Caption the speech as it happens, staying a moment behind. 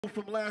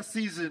from last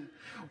season.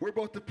 We're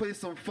about to play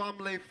some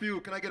FOMLay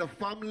FEUD. Can I get a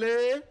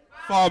FOMLay?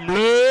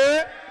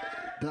 FOMLay.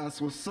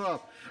 That's what's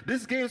up.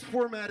 This game's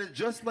formatted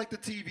just like the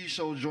TV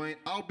show joint.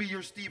 I'll be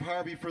your Steve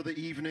Harvey for the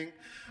evening,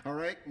 all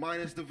right?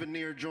 Minus the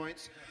veneer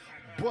joints.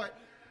 But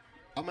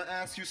I'm going to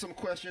ask you some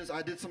questions.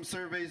 I did some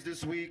surveys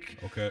this week.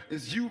 Okay.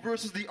 It's you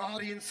versus the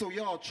audience, so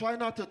y'all try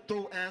not to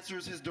throw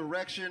answers his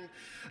direction.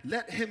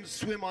 Let him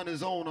swim on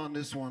his own on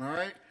this one, all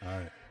right? All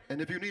right. And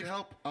if you need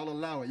help, I'll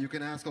allow it. You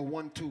can ask a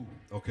 1-2.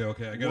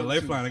 Okay. I got a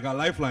lifeline. I got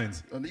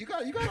lifelines. You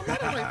got a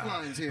lot of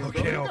lifelines here.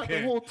 Okay, bro. You got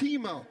okay. the whole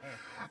team out.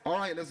 All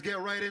right, let's get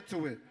right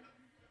into it.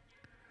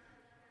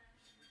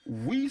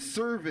 We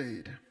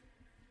surveyed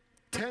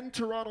 10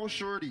 Toronto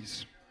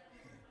shorties.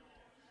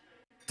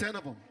 10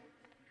 of them.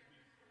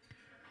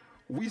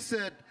 We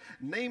said,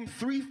 name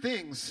 3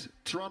 things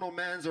Toronto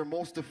mans are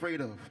most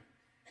afraid of.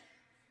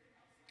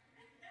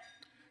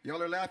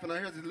 Y'all are laughing. I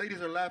hear the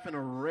ladies are laughing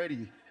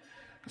already.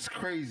 It's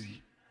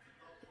crazy.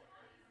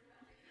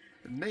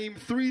 Name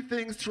 3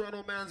 things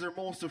Toronto mans are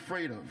most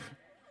afraid of.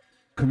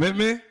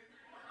 Commitment.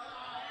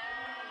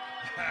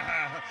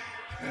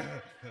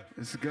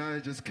 This guy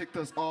just kicked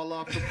us all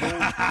off the boat. He's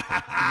like,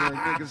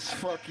 niggas,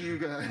 fuck you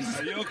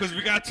guys. Yo, because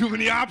we got too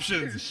many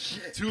options.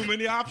 Shit. Too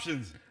many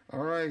options.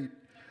 All right.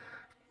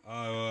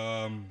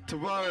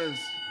 Tavares.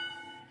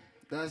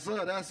 That's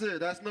it.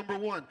 That's number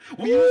 1.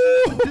 We use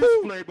it as a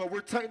display, but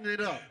we're tightening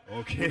it up.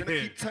 Okay. We're going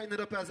to keep tightening it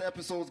up as the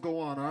episodes go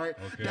on, all right?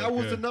 Okay, that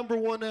was the number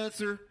 1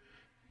 answer.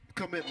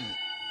 Commitment.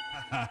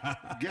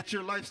 Get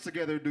your lives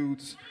together,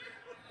 dudes.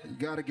 You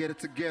got to get it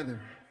together.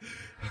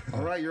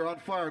 All right, you're on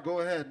fire. Go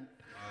ahead.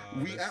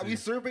 We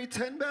surveyed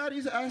 10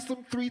 baddies, asked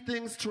them 3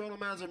 things Toronto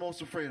mans are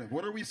most afraid of.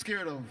 What are we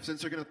scared of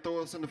since you're going to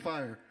throw us in the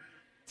fire?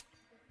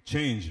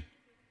 Change.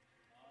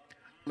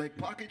 Like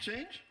pocket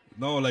change?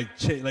 No, like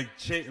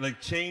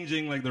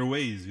changing like their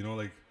ways, you know,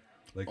 like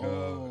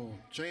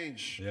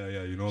change.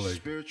 Yeah, you know, like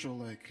spiritual,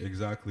 like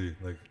exactly,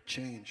 like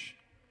change.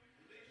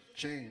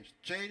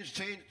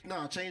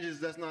 No, change is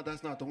that's not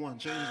the one.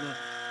 Change is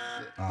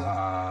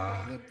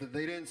not.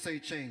 They didn't say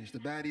change. The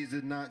baddies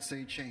did not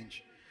say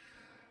change.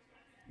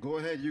 Go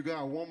ahead, you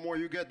got one more.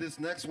 You get this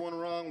next one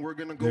wrong. We're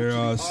gonna go.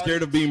 They're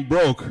scared of being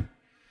broke.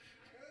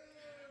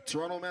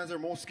 Toronto mans are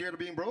most scared of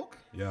being broke.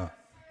 Yeah.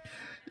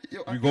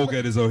 Yo, we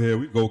go-getters out here.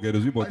 We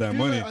go-getters. We bought that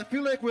money. I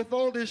feel like with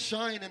all this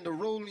shine and the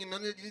rolling,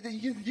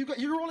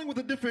 you're rolling with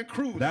a different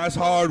crew. That's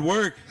hard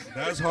work.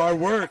 That's hard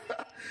work.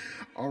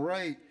 All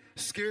right.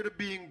 Scared of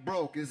being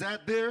broke. Is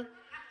that there?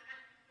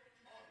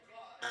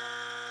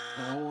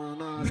 No,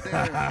 not there.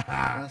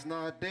 That's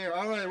not there.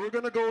 All right, we're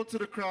going to go into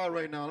the crowd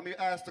right now. Let me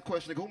ask the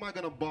question. Like, who am I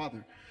going to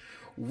bother?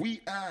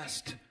 We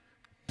asked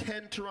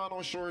 10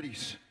 Toronto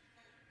shorties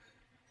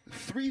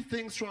 3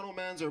 things Toronto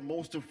mans are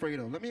most afraid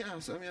of. Let me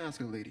ask a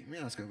lady.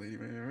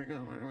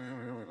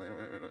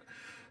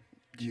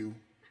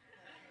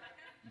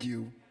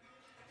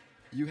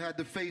 You had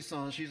the face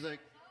on. She's like,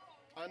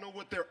 I know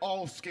what they're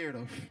all scared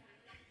of.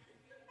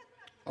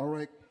 All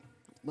right.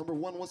 Number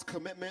 1 was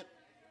commitment.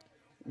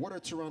 What are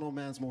Toronto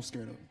mans most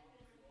scared of?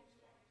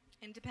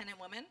 Independent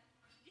women.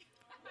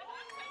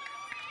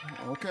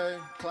 Okay.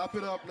 Clap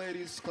it up,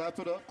 ladies. Clap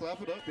it up.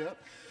 Yep.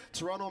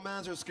 Toronto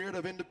mans are scared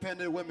of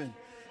independent women.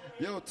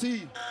 Yo,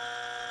 T.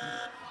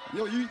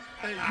 Yo, you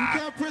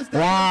can't press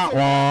that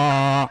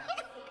button.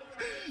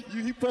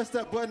 He pressed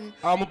that button.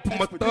 I'm going to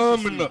put my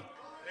thumb in the...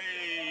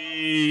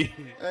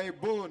 Hey,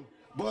 Boone,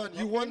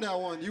 you won that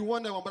one. But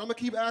I'm going to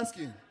keep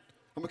asking.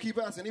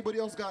 Anybody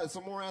else got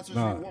some more answers?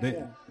 Nah, one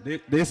more.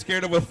 They're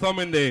scared of a thumb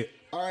in there.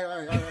 All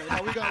right.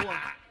 Now we got one.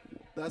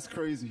 That's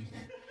crazy.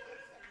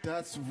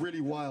 That's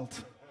really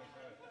wild.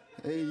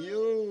 Hey,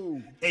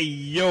 yo.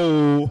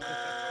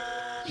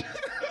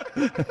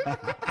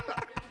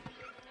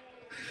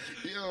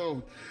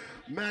 Yo,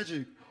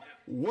 Magic.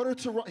 What are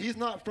Toronto? He's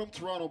not from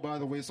Toronto, by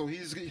the way, so he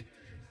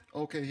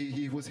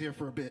was here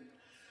for a bit.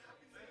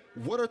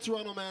 What are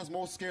Toronto mans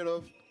most scared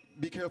of?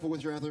 Be careful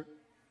with your answer.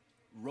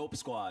 Rope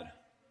squad.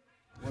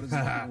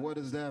 What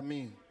does that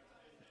mean?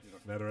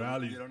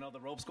 Federale. You don't know the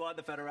rope squad,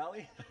 the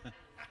Federale?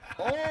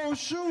 Oh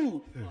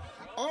shoot! Guns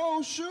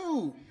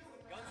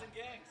and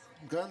gangs.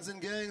 Guns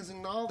and gangs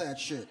and all that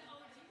shit.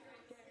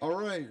 All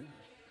right.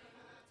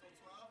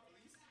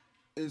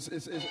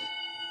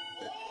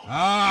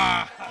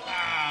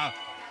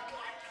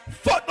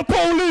 Fuck the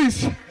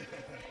police!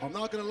 I'm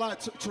not gonna lie.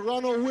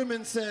 Toronto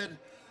women said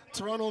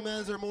Toronto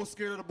mans are most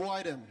scared of the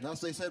boy them.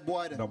 That's they said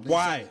boy them.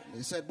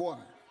 They said boy.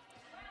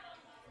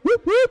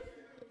 Whoop whoop.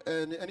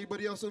 And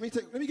anybody else? Let me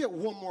get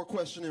one more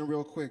question in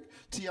real quick.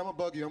 T, I'm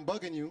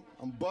bugging you.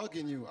 I'm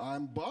bothering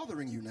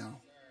you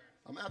now.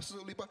 I'm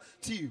absolutely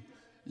T,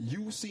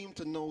 you seem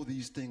to know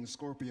these things,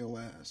 Scorpio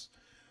ass.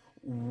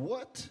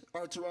 What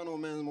are Toronto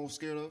men most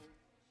scared of?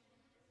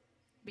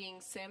 Being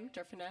simped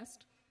or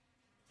finessed.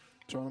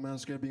 Toronto man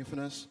scared of being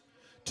finessed.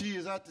 T,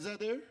 is that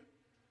there?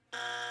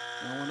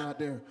 No, we're not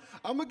there.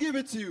 I'm gonna give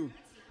it to you.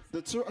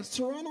 The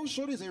Toronto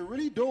shorties, they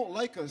really don't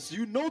like us.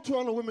 You know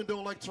Toronto women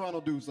don't like Toronto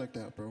dudes like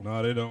that, bro.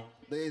 No, they don't.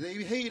 They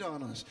hate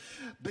on us.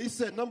 They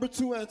said number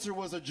 2 answer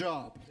was a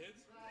job.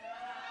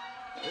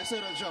 They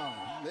said a job.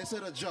 They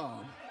said a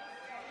job.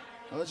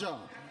 A job.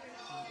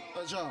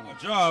 A job. A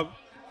job?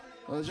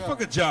 A job.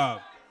 Fuck a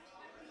job.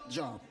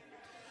 Job.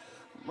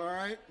 All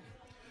right.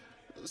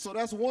 So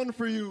that's one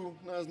for you.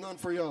 That's none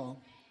for y'all.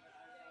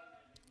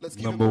 Let's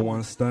keep Number it moving.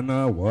 one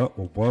stunner.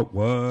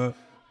 What?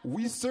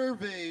 We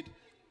surveyed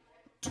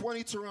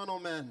 20 Toronto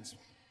mans.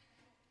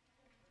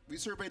 We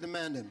surveyed the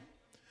man them.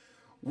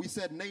 We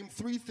said, name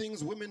 3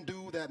 things women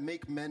do that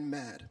make men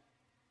mad.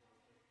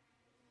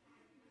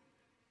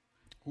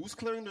 Who's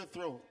clearing their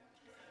throat?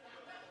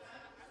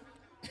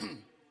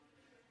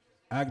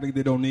 Act like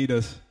they don't need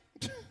us.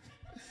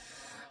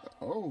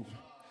 Oh,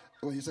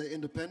 well, you say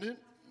independent?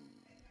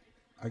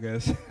 I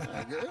guess.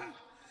 Okay.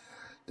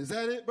 Is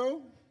that it,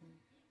 bro?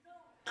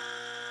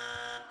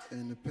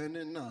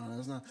 Independent? No,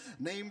 that's not.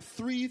 Name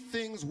 3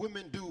 things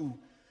women do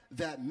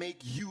that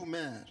make you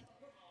mad.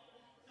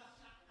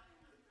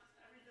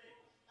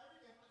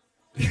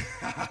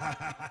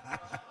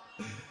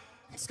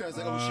 This guy's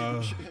like,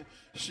 oh,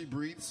 she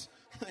breathes.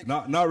 Like,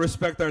 Not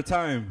respect our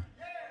time.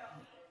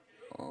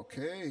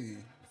 okay,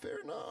 fair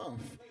enough.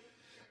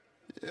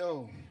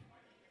 Yo,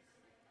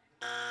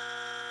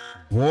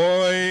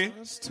 Boy.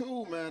 that's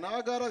 2, man.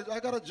 I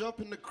gotta jump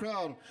in the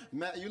crowd.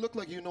 Matt, you look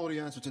like you know the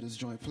answer to this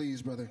joint.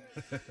 Please, brother.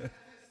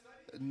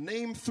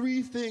 Name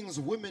 3 things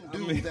women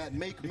do that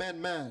make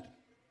men mad.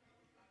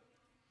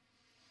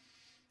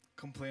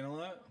 Complain a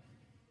lot.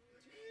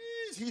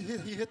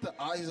 Jeez, he hit the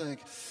eye. He's like,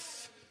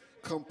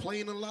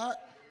 complain a lot.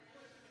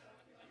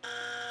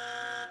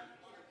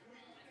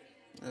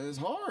 It's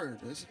hard.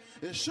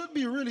 It should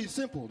be really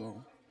simple,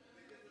 though.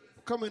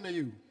 Coming to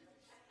you.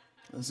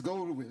 Let's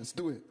go with it. Let's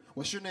do it.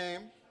 What's your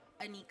name?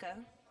 Anika.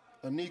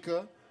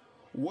 Anika.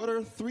 What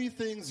are 3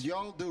 things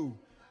y'all do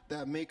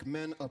that make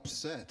men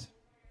upset?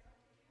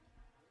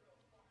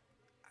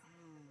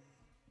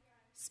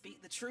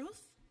 Speak the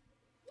truth.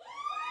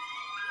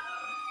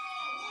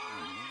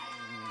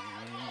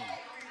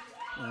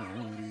 I don't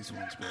know one of these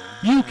ones, bro.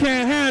 You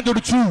can't handle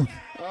the truth.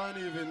 I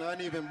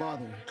ain't even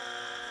bother.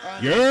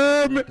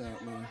 Yeah, man.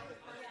 That, man.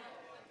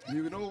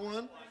 You know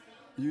one?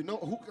 You know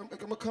who?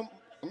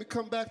 Let me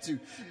come back to you.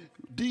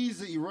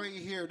 DZ right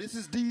here. This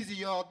is DZ,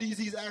 y'all.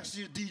 DZ's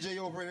actually a DJ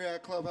over here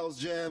at Clubhouse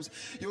Jams.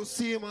 You'll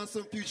see him on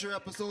some future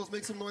episodes.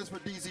 Make some noise for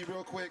DZ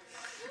real quick.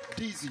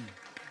 DZ,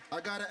 I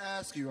gotta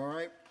ask you, all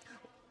right?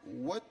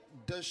 What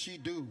does she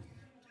do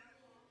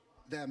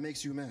that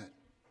makes you mad?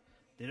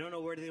 They don't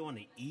know where they want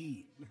to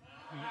eat.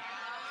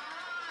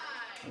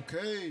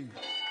 Okay.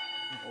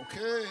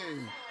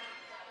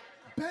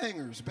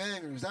 Bangers.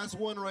 That's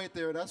one right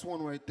there.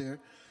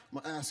 I'm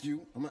gonna ask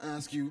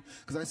you,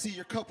 because I see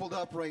you're coupled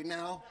up right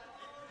now.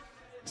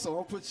 So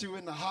I'll put you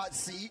in the hot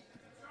seat.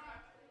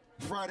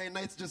 Friday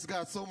nights just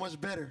got so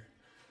much better.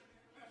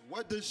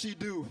 What does she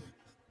do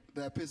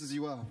that pisses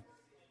you off?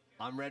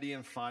 I'm ready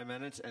in 5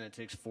 minutes, and it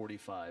takes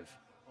 45.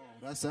 Oh,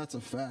 that's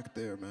a fact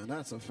there, man.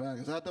 That's a fact.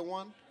 Is that the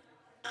one?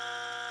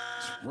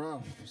 It's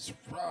rough.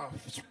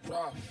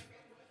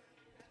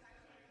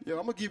 Yo,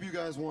 I'm gonna give you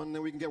guys one, and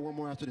then we can get one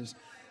more after this.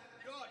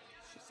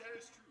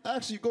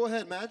 Actually, go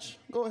ahead, Match.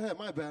 Go ahead,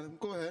 my bad.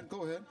 Go ahead.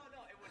 No, it was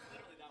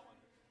literally that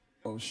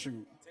one. Oh,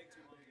 shoot.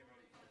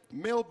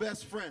 Male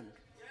best friend.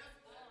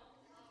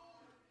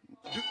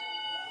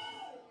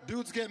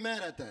 Dudes get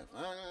mad at that.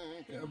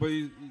 Yeah, but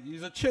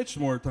he's a chitch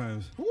more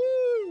times.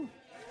 Woo!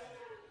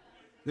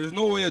 There's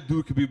no way a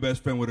dude could be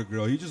best friend with a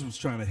girl. He just was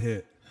trying to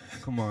hit.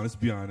 Come on, let's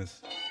be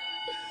honest.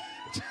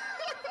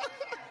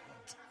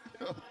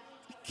 Yo,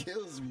 he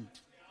kills me.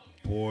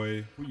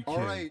 Boy, who you All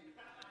kidding? right.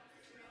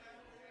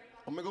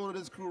 I'm going to go to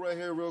this crew right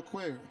here real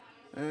quick.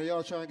 And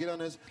y'all trying to get on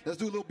this. Let's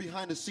do a little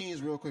behind the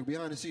scenes real quick.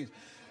 Behind the scenes.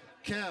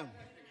 Cam,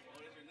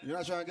 you're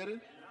not trying to get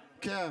it?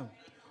 Cam,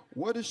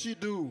 what does she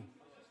do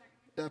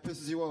that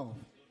pisses you off?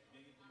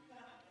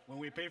 When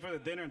we pay for the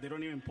dinner, they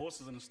don't even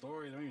post us in the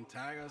story. They don't even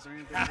tag us or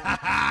anything.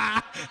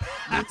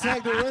 They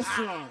tag the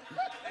restaurant.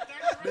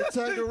 They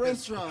tag the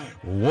restaurant.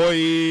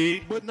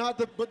 Boy. But not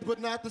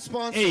the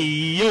sponsor. Hey,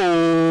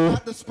 yo.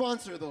 Not the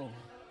sponsor, though.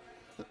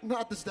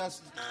 Not this.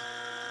 That's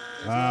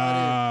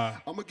not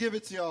it. I'm going to give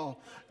it to y'all.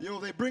 Yo,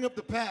 they bring up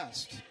the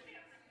past.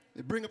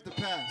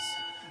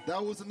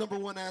 That was the number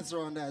 1 answer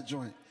on that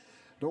joint.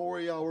 Don't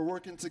worry, y'all. We're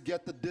working to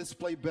get the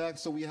display back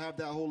so we have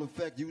that whole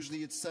effect.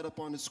 Usually it's set up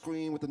on the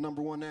screen with the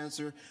number 1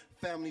 answer,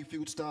 Family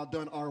Feud style,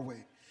 done our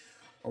way.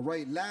 All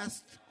right,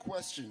 last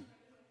question.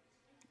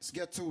 Let's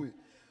get to it.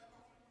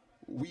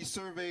 We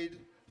surveyed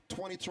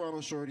 20 Toronto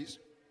shorties.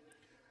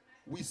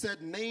 We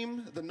said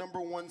name the number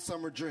 1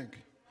 summer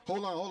drink.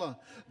 Hold on.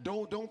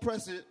 Don't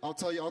press it. I'll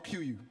tell you. I'll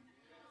cue you.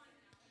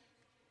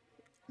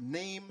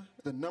 Name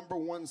the number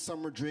 1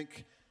 summer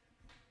drink.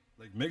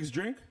 Like mixed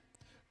drink?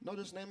 No,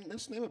 let's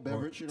name a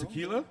beverage. Or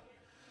tequila?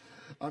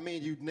 I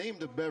mean, you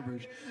named a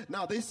beverage.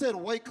 Now, they said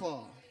White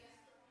Claw.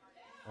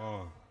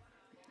 Oh.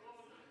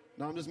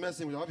 No, I'm just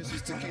messing with you. Obviously,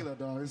 it's tequila,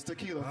 dog. It's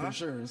tequila for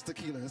sure. It's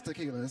tequila.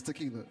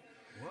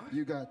 What?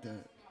 You got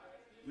that.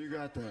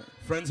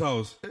 Friend's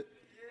house.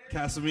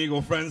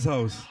 Casamigo friend's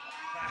house.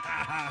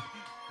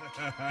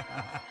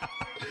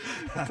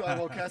 Talking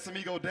about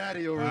Casamigo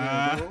Daddy over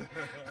there, bro.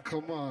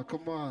 Come on,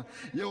 come on.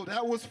 Yo,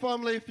 that was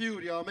FOMLay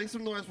FEUD, y'all. Make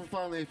some noise for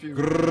FOMLay FEUD.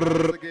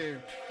 That was the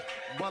game.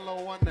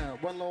 Bunlo won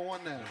that. Bunlo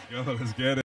won that. Yo, let's get it.